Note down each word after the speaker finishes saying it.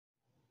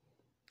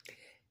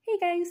Hey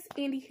guys,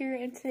 Andy here,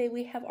 and today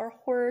we have our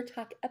horror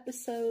talk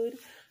episode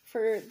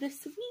for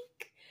this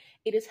week.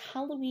 It is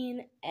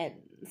Halloween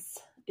Ends.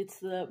 It's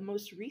the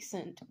most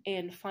recent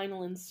and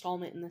final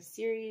installment in the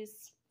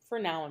series. For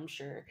now, I'm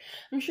sure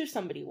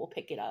somebody will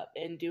pick it up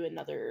and do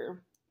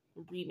another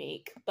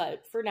remake,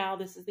 but for now,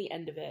 this is the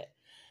end of it,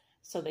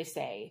 so they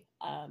say.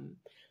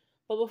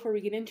 But before we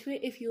get into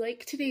it, if you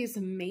like today's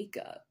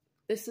makeup,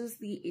 this is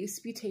the Ace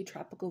Beaute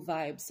Tropical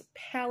Vibes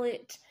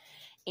palette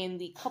in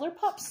the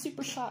ColourPop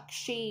Super Shock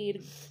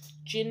shade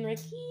Gin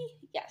Rickey.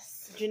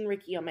 Yes, Gin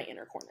Rickey on my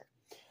inner corner.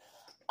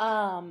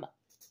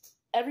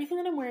 Everything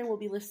that I'm wearing will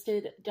be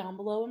listed down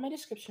below in my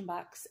description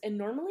box. And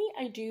normally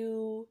I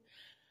go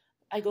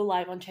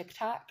live on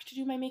TikTok to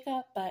do my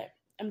makeup, but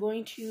I'm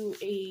going to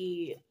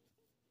a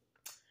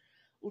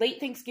late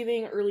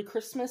Thanksgiving, early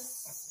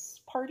Christmas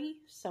party,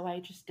 so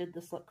I just did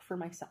this look for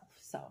myself.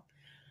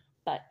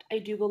 But I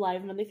do go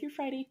live Monday through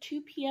Friday,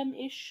 2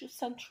 p.m.-ish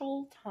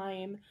Central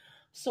Time.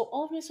 So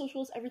all of my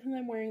socials, everything that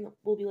I'm wearing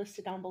will be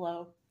listed down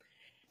below.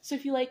 So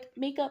if you like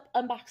makeup,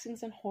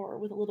 unboxings, and horror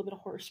with a little bit of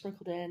horror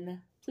sprinkled in,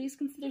 please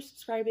consider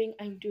subscribing.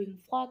 I'm doing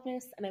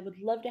Vlogmas, and I would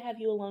love to have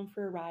you along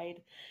for a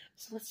ride.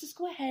 So let's just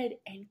go ahead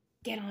and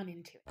get on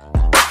into it.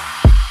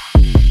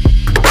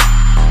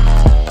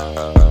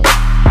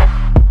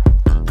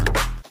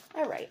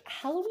 Alright,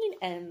 Halloween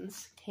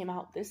Ends came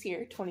out this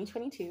year,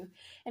 2022,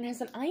 and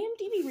has an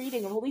IMDb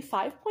rating of only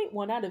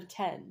 5.1 out of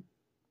 10,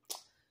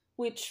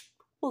 which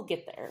we'll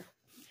get there.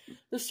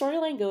 The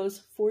storyline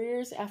goes, 4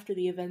 years after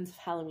the events of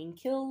Halloween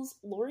Kills,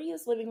 Laurie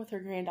is living with her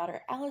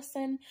granddaughter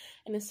Allison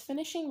and is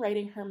finishing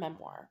writing her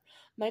memoir.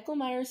 Michael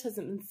Myers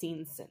hasn't been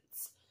seen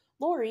since.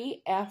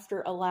 Laurie,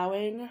 after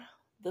allowing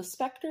the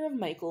specter of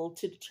Michael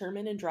to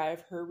determine and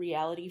drive her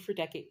reality for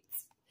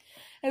decades,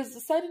 has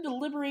decided to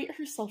liberate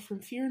herself from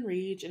fear and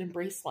rage and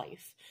embrace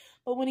life.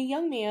 But when a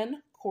young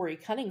man, Corey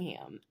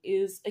Cunningham,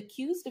 is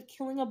accused of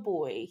killing a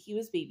boy he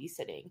was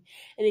babysitting,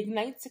 it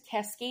ignites a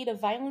cascade of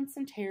violence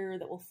and terror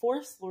that will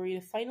force Laurie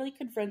to finally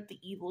confront the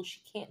evil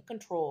she can't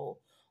control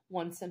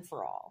once and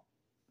for all.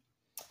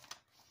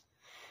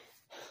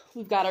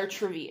 We've got our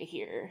trivia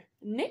here.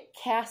 Nick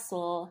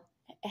Castle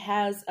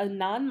has a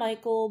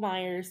non-Michael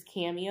Myers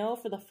cameo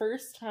for the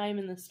first time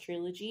in this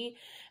trilogy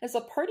as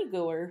a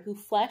partygoer who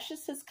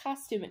flashes his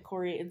costume at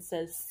Corey and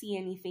says, "See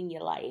anything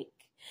you like?"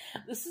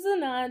 This is a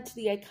nod to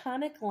the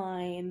iconic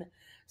line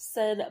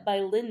said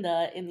by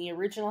Linda in the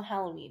original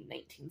Halloween,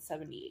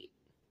 1978.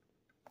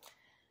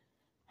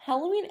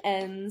 Halloween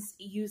Ends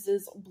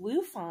uses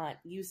blue font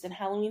used in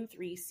Halloween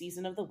 3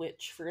 Season of the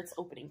Witch for its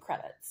opening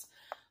credits.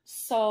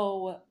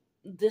 So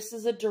this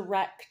is a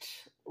direct,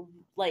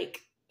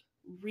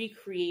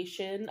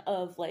 recreation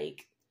of,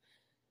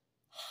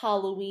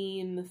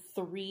 Halloween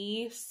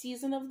 3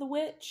 Season of the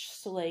Witch.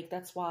 So,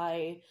 that's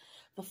why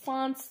the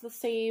font's the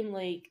same,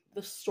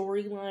 the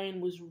storyline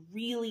was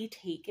really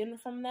taken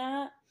from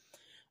that,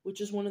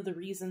 which is one of the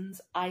reasons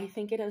I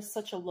think it has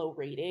such a low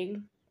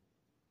rating.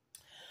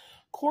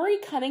 Corey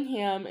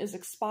Cunningham is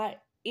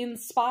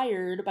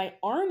inspired by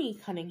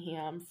Arnie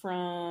Cunningham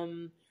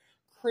from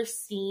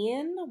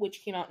Christine,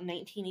 which came out in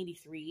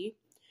 1983.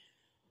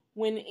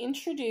 When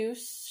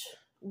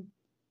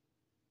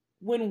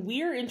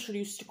we're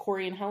introduced to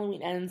Corey in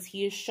Halloween Ends,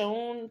 he is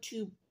shown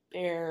to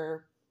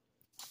bear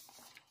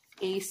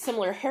a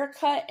similar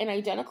haircut, an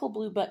identical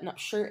blue button-up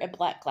shirt, and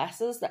black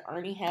glasses that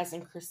Arnie has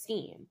in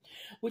Christine,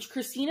 which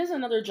Christine is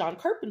another John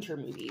Carpenter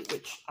movie,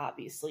 which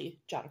obviously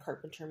John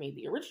Carpenter made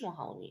the original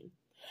Halloween.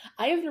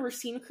 I have never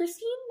seen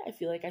Christine. I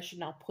feel like I should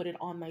now put it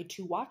on my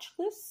to-watch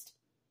list,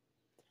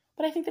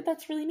 but I think that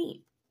that's really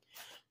neat.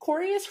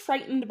 Corey is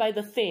frightened by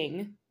The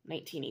Thing,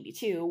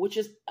 1982, which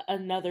is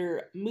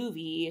another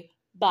movie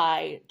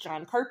by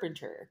John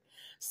Carpenter.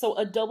 So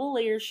a double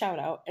layer shout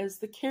out, as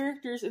the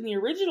characters in the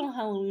original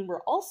Halloween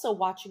were also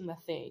watching The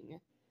Thing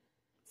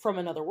from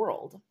another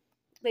world.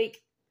 The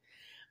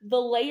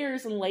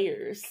layers and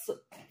layers,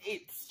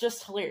 it's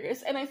just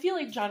hilarious. And I feel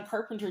like John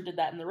Carpenter did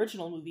that in the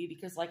original movie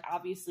because,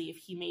 obviously if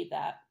he made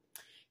that,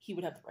 he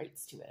would have the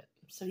rights to it.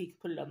 So he could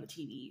put it on the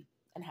TV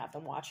and have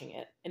them watching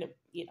it. And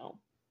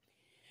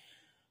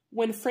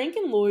when Frank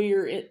and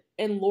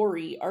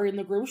Laurie are in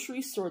the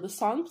grocery store, the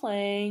song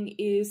playing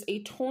is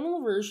a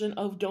tonal version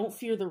of Don't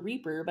Fear the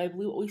Reaper by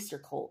Blue Oyster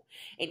Cult.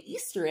 An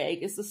Easter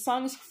egg is the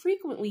song is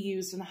frequently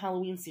used in the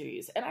Halloween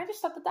series. And I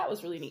just thought that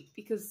was really neat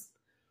because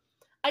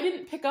I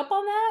didn't pick up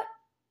on that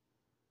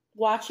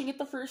watching it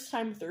the first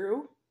time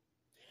through.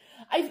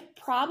 I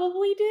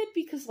probably did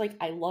because,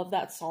 I love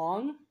that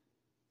song.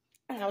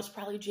 And I was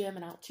probably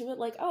jamming out to it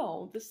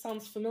oh, this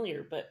sounds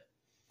familiar. But,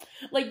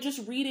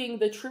 just reading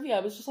the trivia,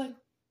 I was just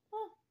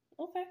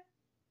okay.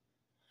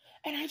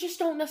 And I just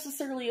don't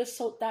necessarily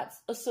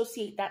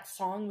associate that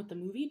song with the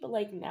movie, but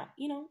now,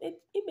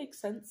 it makes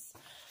sense.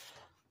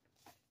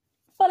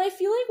 But I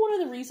feel like one of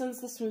the reasons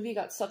this movie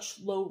got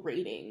such low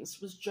ratings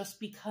was just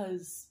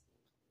because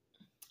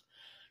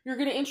you're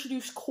going to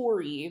introduce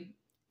Corey,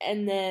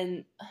 and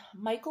then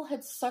Michael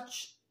had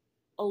such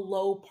a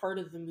low part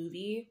of the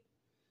movie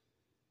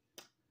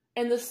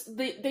And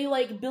they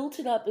like built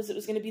it up as it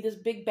was going to be this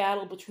big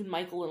battle between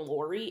Michael and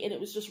Laurie, and it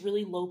was just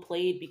really low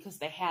played because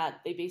they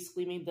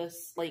basically made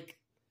this like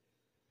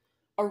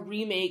a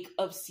remake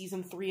of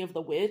season 3 of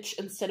The Witch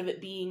instead of it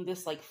being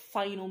this like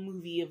final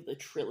movie of the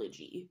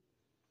trilogy.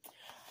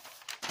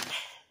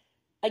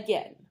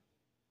 Again,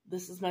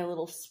 this is my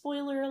little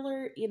spoiler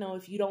alert. You know,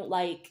 if you don't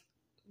like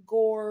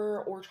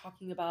gore or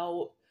talking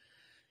about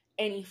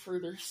any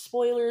further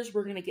spoilers,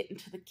 we're going to get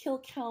into the kill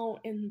count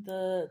and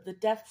the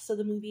deaths of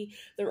the movie.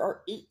 There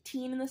are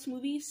 18 in this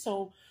movie,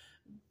 so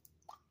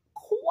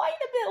quite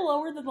a bit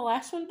lower than the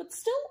last one, but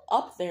still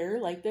up there.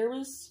 Like, there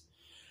was,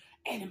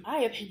 and in my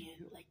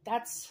opinion, like,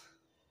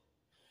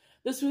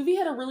 this movie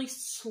had a really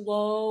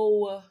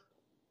slow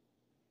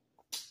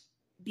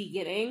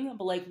beginning,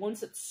 but like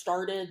once it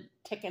started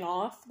ticking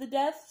off the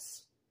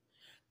deaths,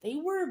 they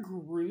were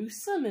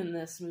gruesome in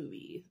this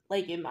movie,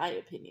 like, in my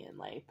opinion.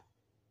 Like,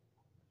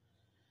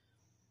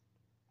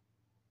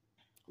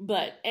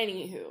 but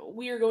anywho,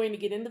 we are going to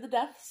get into the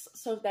deaths,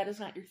 so if that is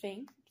not your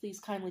thing, please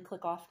kindly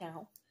click off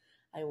now.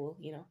 I will,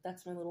 you know,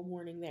 that's my little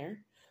warning there.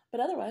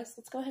 But otherwise,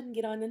 let's go ahead and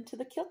get on into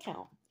the kill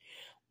count.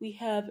 We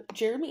have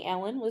Jeremy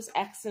Allen was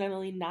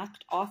accidentally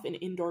knocked off an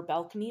indoor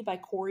balcony by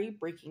Corey,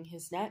 breaking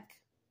his neck.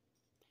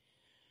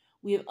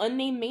 We have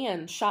unnamed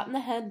man shot in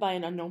the head by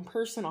an unknown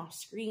person off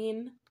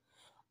screen.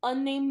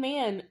 Unnamed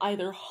man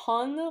either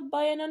hung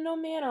by an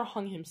unknown man or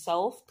hung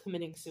himself,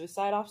 committing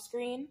suicide off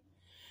screen.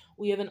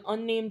 We have an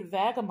unnamed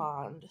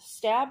vagabond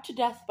stabbed to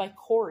death by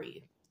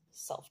Corey,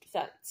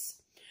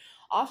 self-defense.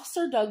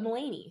 Officer Doug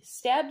Mullaney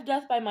stabbed to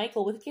death by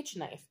Michael with a kitchen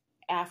knife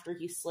after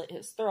he slit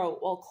his throat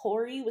while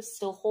Corey was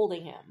still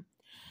holding him.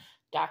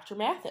 Dr.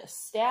 Mathis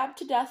stabbed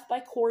to death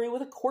by Corey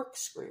with a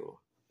corkscrew.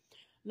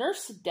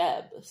 Nurse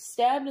Deb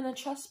stabbed in the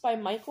chest by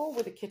Michael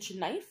with a kitchen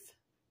knife.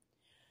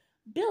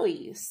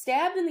 Billy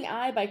stabbed in the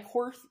eye by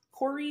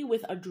Corey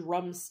with a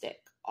drumstick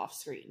off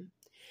screen.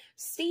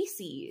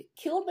 Stacy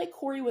killed by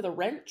Corey with a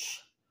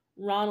wrench.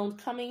 Ronald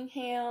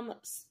Cunningham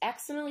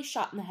accidentally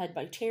shot in the head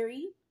by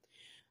Terry.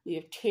 We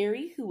have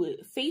Terry, whose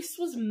face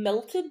was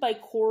melted by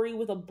Corey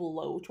with a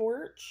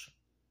blowtorch.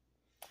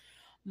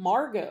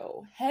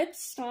 Margot, head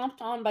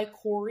stomped on by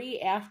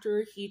Corey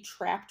after he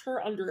trapped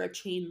her under a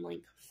chain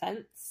link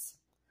fence.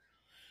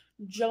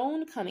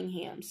 Joan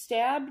Cunningham,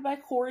 stabbed by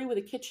Corey with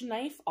a kitchen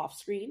knife off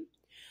screen.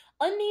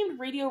 Unnamed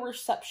radio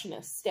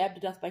receptionist, stabbed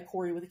to death by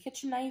Corey with a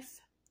kitchen knife.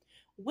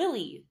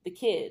 Willie, the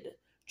kid,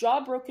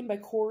 jaw broken by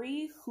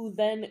Corey, who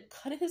then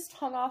cut his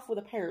tongue off with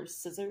a pair of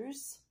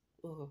scissors.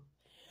 Ugh.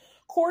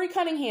 Corey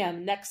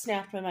Cunningham, neck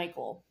snapped by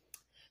Michael.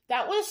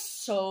 That was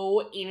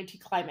so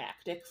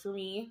anticlimactic for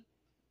me.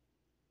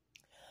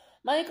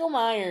 Michael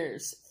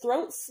Myers,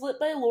 throat slit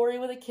by Laurie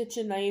with a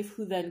kitchen knife,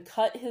 who then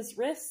cut his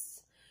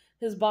wrists.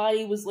 His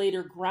body was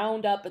later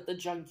ground up at the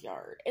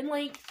junkyard. And,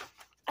 like,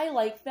 I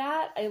like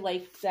that. I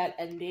liked that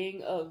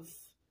ending of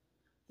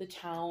the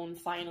town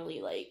finally,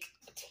 like,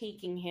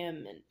 taking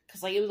him, and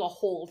because, like, it was a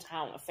whole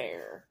town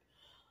affair.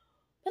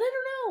 But I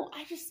don't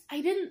know.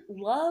 I didn't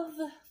love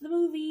the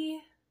movie.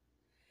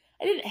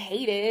 I didn't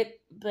hate it,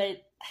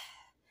 but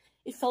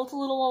it felt a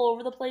little all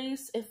over the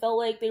place. It felt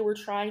like they were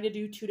trying to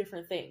do two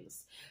different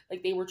things.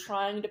 Like, they were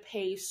trying to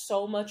pay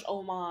so much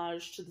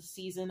homage to the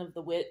season of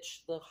The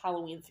Witch, the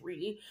Halloween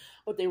 3,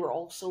 but they were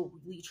also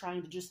really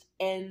trying to just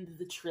end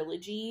the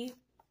trilogy.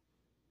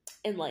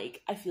 And,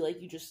 like, I feel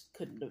like you just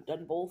couldn't have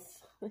done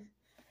both.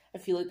 I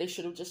feel like they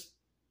should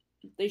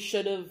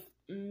have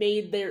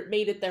made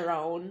it their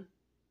own.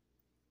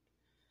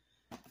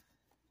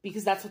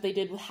 Because that's what they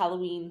did with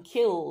Halloween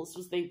Kills,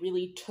 was they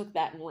really took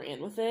that and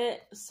ran with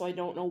it. So I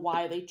don't know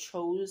why they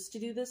chose to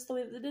do this the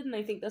way that they did, and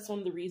I think that's one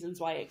of the reasons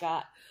why it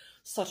got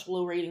such a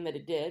low rating that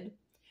it did.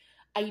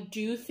 I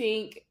do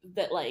think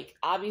that, like,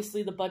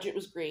 obviously the budget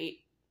was great.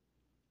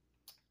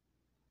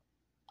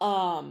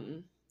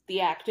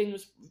 The acting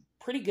was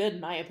pretty good, in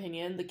my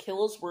opinion. The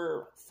kills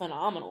were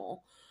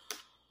phenomenal.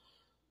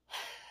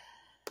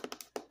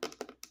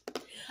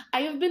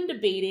 I have been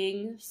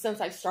debating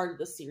since I started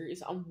this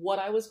series on what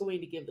I was going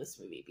to give this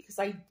movie, because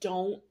I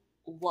don't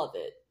love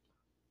it.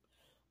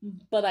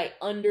 But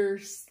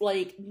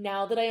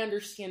now that I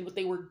understand what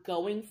they were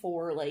going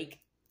for, like,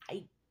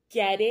 I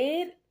get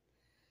it.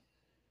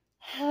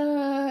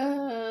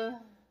 I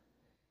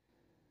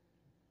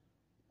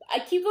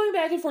keep going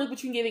back and forth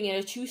between giving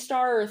it a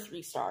 2-star or a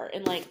 3-star.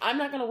 And, like, I'm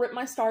not going to rip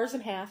my stars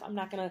in half. I'm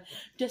not going to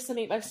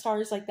decimate my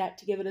stars like that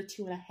to give it a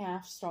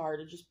 2.5 star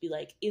to just be,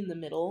 like, in the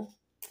middle.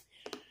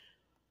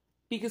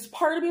 Because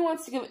part of me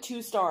wants to give it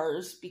 2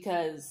 stars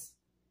because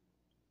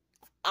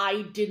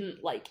I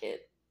didn't like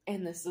it.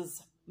 And this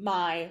is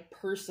my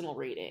personal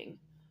rating.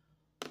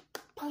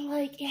 But,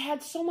 like, it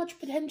had so much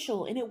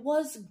potential and it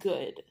was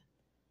good.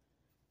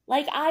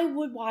 Like, I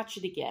would watch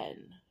it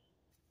again.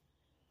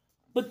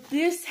 But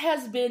this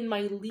has been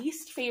my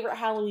least favorite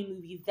Halloween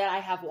movie that I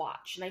have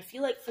watched. And I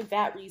feel like for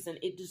that reason,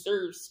 it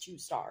deserves 2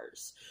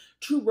 stars.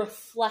 To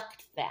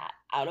reflect that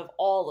out of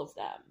all of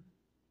them.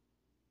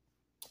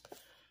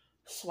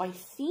 So I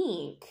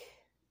think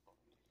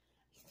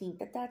think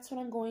that that's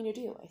what I'm going to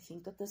do. I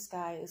think that this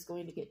guy is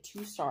going to get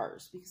 2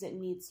 stars because it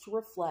needs to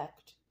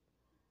reflect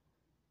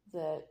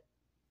that,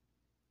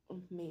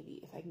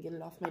 maybe if I can get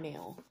it off my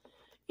nail,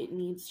 it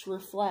needs to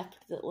reflect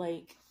that,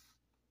 like,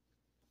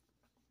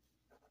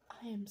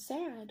 I am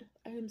sad.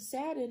 I am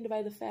saddened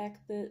by the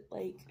fact that,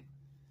 like,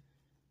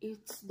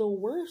 it's the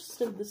worst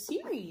of the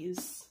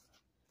series,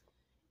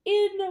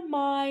 in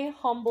my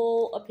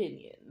humble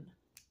opinion.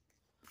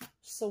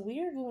 So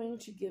we are going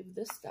to give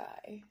this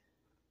guy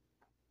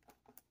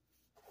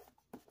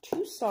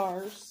 2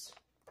 stars.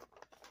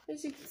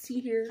 As you can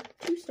see here,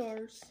 2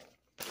 stars.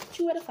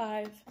 2 out of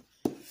 5.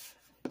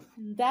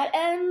 And that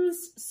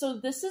ends, so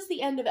this is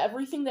the end of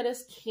everything that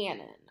is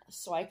canon.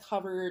 So I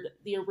covered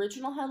the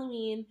original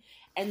Halloween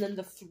and then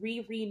the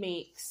 3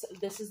 remakes.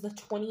 This is the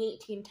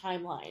 2018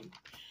 timeline.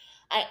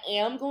 I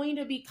am going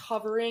to be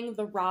covering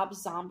the Rob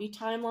Zombie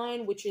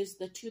timeline, which is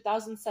the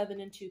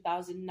 2007 and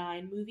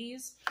 2009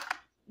 movies.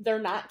 They're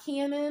not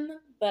canon,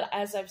 but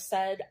as I've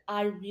said,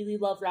 I really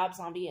love Rob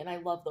Zombie and I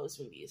love those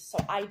movies.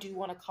 So I do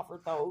want to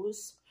cover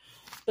those.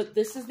 But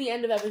this is the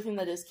end of everything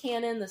that is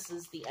canon. This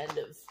is the end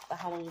of the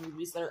Halloween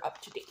movies that are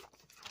up to date.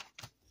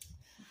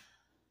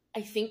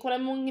 I think what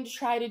I'm going to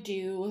try to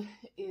do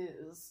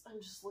is,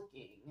 I'm just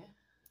looking,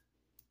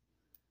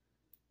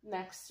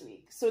 next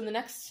week. So in the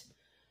next,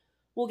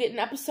 we'll get an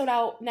episode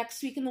out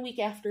next week and the week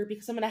after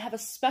because I'm going to have a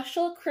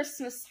special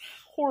Christmas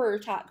horror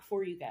talk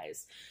for you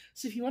guys.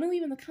 So if you want to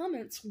leave in the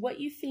comments what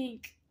you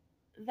think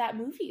that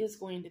movie is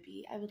going to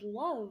be, I would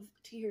love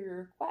to hear your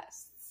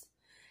requests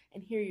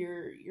and hear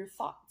your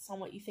thoughts on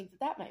what you think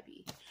that might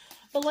be.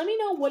 But let me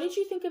know, what did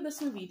you think of this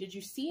movie? Did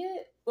you see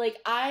it? Like,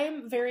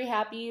 I'm very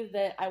happy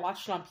that I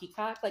watched it on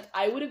Peacock. Like,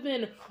 I would have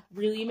been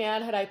really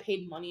mad had I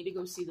paid money to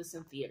go see this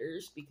in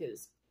theaters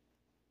because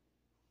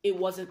it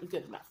wasn't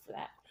good enough for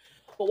that.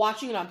 But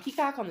watching it on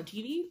Peacock on the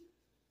TV,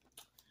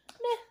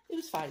 meh, it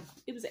was fine.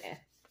 It was eh.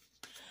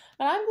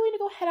 But I'm going to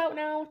go head out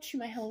now to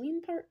my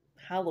Halloween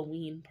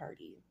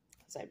party,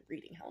 because I'm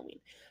reading Halloween,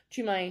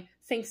 to my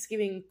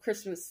Thanksgiving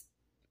Christmas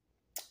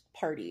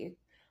party.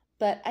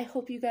 But I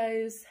hope you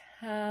guys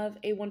have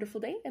a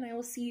wonderful day, and I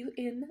will see you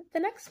in the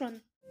next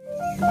one.